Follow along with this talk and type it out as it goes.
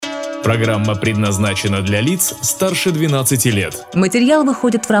Программа предназначена для лиц старше 12 лет. Материал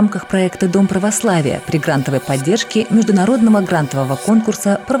выходит в рамках проекта «Дом Православия» при грантовой поддержке международного грантового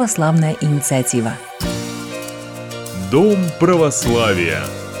конкурса «Православная инициатива». Дом Православия.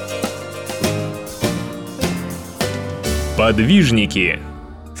 Подвижники.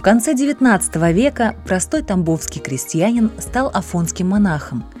 В конце XIX века простой тамбовский крестьянин стал афонским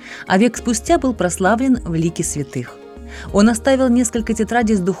монахом, а век спустя был прославлен в лике святых. Он оставил несколько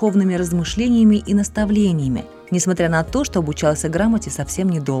тетрадей с духовными размышлениями и наставлениями, несмотря на то, что обучался грамоте совсем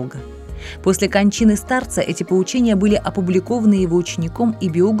недолго. После кончины старца эти поучения были опубликованы его учеником и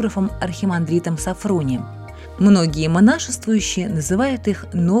биографом архимандритом Сафронием. Многие монашествующие называют их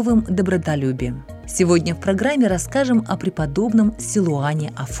Новым Добротолюбием. Сегодня в программе расскажем о преподобном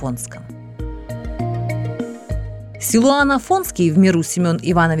Силуане Афонском. Силуан Афонский, в миру Семен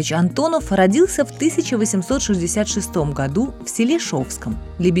Иванович Антонов, родился в 1866 году в селе Шовском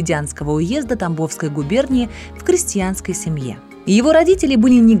Лебедянского уезда Тамбовской губернии в крестьянской семье. Его родители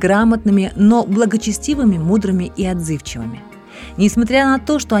были неграмотными, но благочестивыми, мудрыми и отзывчивыми. Несмотря на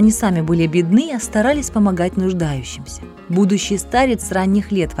то, что они сами были бедны, старались помогать нуждающимся. Будущий старец с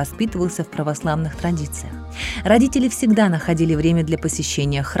ранних лет воспитывался в православных традициях. Родители всегда находили время для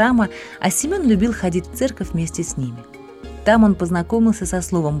посещения храма, а Семен любил ходить в церковь вместе с ними. Там он познакомился со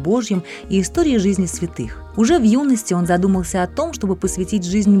Словом Божьим и историей жизни святых. Уже в юности он задумался о том, чтобы посвятить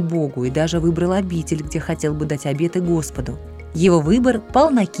жизнь Богу, и даже выбрал обитель, где хотел бы дать обеты Господу. Его выбор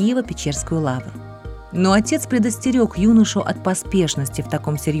пал на Киево-Печерскую лавру. Но отец предостерег юношу от поспешности в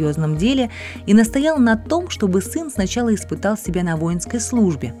таком серьезном деле и настоял на том, чтобы сын сначала испытал себя на воинской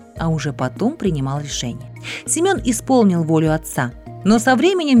службе, а уже потом принимал решение. Семен исполнил волю отца, но со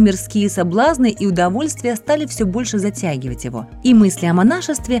временем мирские соблазны и удовольствия стали все больше затягивать его, и мысли о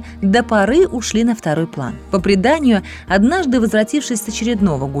монашестве до поры ушли на второй план. По преданию, однажды, возвратившись с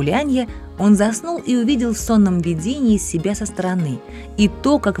очередного гулянья, он заснул и увидел в сонном видении себя со стороны и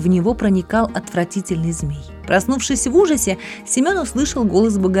то, как в него проникал отвратительный змей. Проснувшись в ужасе, Семен услышал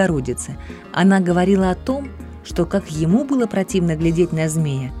голос Богородицы. Она говорила о том, что как ему было противно глядеть на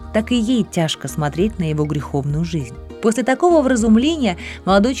змея, так и ей тяжко смотреть на его греховную жизнь. После такого вразумления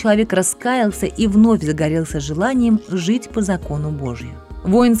молодой человек раскаялся и вновь загорелся желанием жить по закону Божию.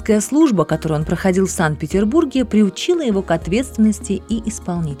 Воинская служба, которую он проходил в Санкт-Петербурге, приучила его к ответственности и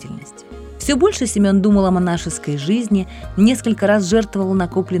исполнительности. Все больше Семен думал о монашеской жизни, несколько раз жертвовал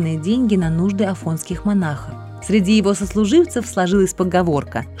накопленные деньги на нужды афонских монахов. Среди его сослуживцев сложилась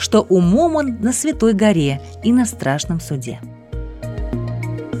поговорка, что умом он на Святой горе и на страшном суде.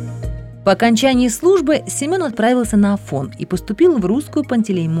 По окончании службы Семен отправился на Афон и поступил в русскую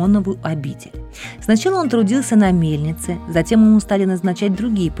Пантелеймонову обитель. Сначала он трудился на мельнице, затем ему стали назначать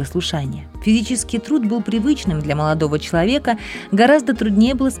другие послушания. Физический труд был привычным для молодого человека, гораздо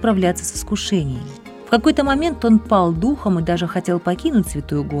труднее было справляться с искушениями. В какой-то момент он пал духом и даже хотел покинуть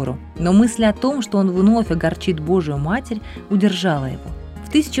Святую гору, но мысль о том, что он вновь огорчит Божию Матерь, удержала его. В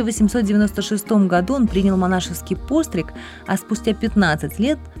 1896 году он принял монашеский постриг, а спустя 15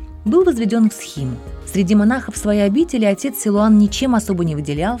 лет был возведен в схиму. Среди монахов своей обители отец Силуан ничем особо не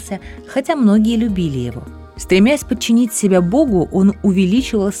выделялся, хотя многие любили его. Стремясь подчинить себя Богу, он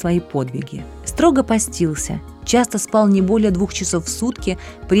увеличивал свои подвиги. Строго постился, часто спал не более 2 часов в сутки,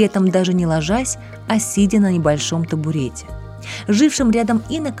 при этом даже не ложась, а сидя на небольшом табурете. Жившим рядом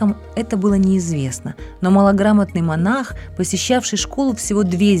инокам это было неизвестно, но малограмотный монах, посещавший школу всего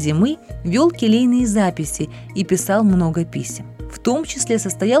 2 зимы, вел келейные записи и писал много писем. В том числе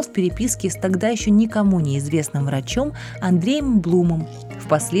состоял в переписке с тогда еще никому неизвестным врачом Андреем Блумом,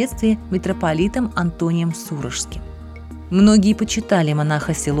 впоследствии митрополитом Антонием Сурожским. Многие почитали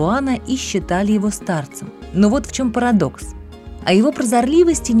монаха Силуана и считали его старцем. Но вот в чем парадокс. О его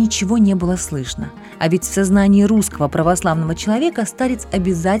прозорливости ничего не было слышно. А ведь в сознании русского православного человека старец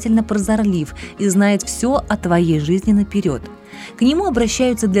обязательно прозорлив и знает все о твоей жизни наперед. К нему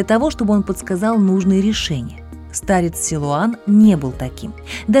обращаются для того, чтобы он подсказал нужные решения. Старец Силуан не был таким.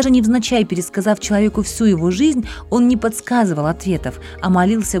 Даже невзначай пересказав человеку всю его жизнь, он не подсказывал ответов, а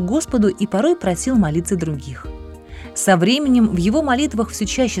молился Господу и порой просил молиться других. Со временем в его молитвах все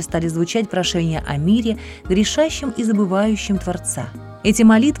чаще стали звучать прошения о мире, грешащим и забывающим Творца. Эти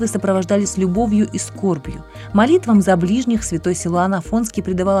молитвы сопровождались любовью и скорбью. Молитвам за ближних святой Силуан Афонский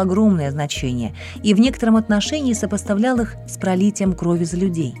придавал огромное значение и в некотором отношении сопоставлял их с пролитием крови за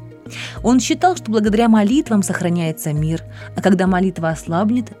людей. Он считал, что благодаря молитвам сохраняется мир, а когда молитва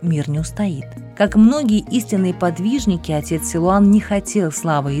ослабнет, мир не устоит. Как многие истинные подвижники, отец Силуан не хотел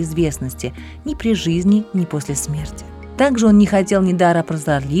славы и известности ни при жизни, ни после смерти. Также он не хотел ни дара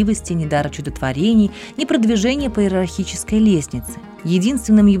прозорливости, ни дара чудотворений, ни продвижения по иерархической лестнице.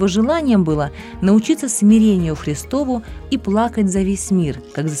 Единственным его желанием было научиться смирению Христову и плакать за весь мир,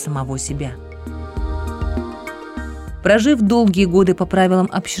 как за самого себя. Прожив долгие годы по правилам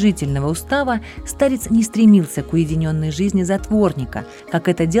общежительного устава, старец не стремился к уединенной жизни затворника, как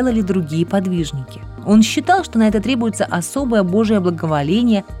это делали другие подвижники. Он считал, что на это требуется особое Божие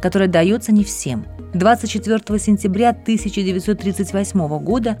благоволение, которое дается не всем. 24 сентября 1938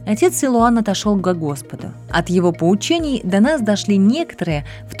 года отец Силуан отошел к Господу. От его поучений до нас дошли некоторые,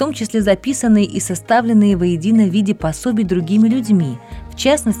 в том числе записанные и составленные воедино в виде пособий другими людьми, в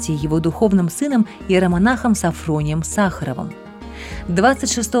частности, его духовным сыном иеромонахом Софронием Сахаровым.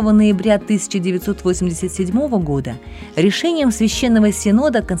 26 ноября 1987 года решением Священного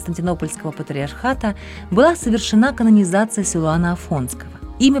Синода Константинопольского патриархата была совершена канонизация Силуана Афонского.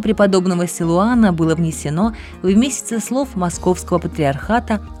 Имя преподобного Силуана было внесено в месяце слов Московского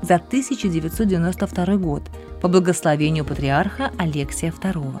патриархата за 1992 год по благословению патриарха Алексия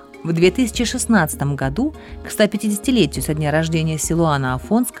II. В 2016 году, к 150-летию со дня рождения Силуана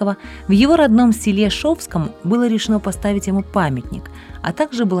Афонского, в его родном селе Шовском было решено поставить ему памятник, а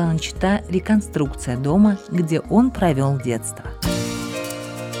также была начата реконструкция дома, где он провел детство.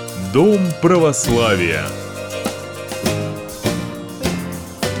 Дом Православия.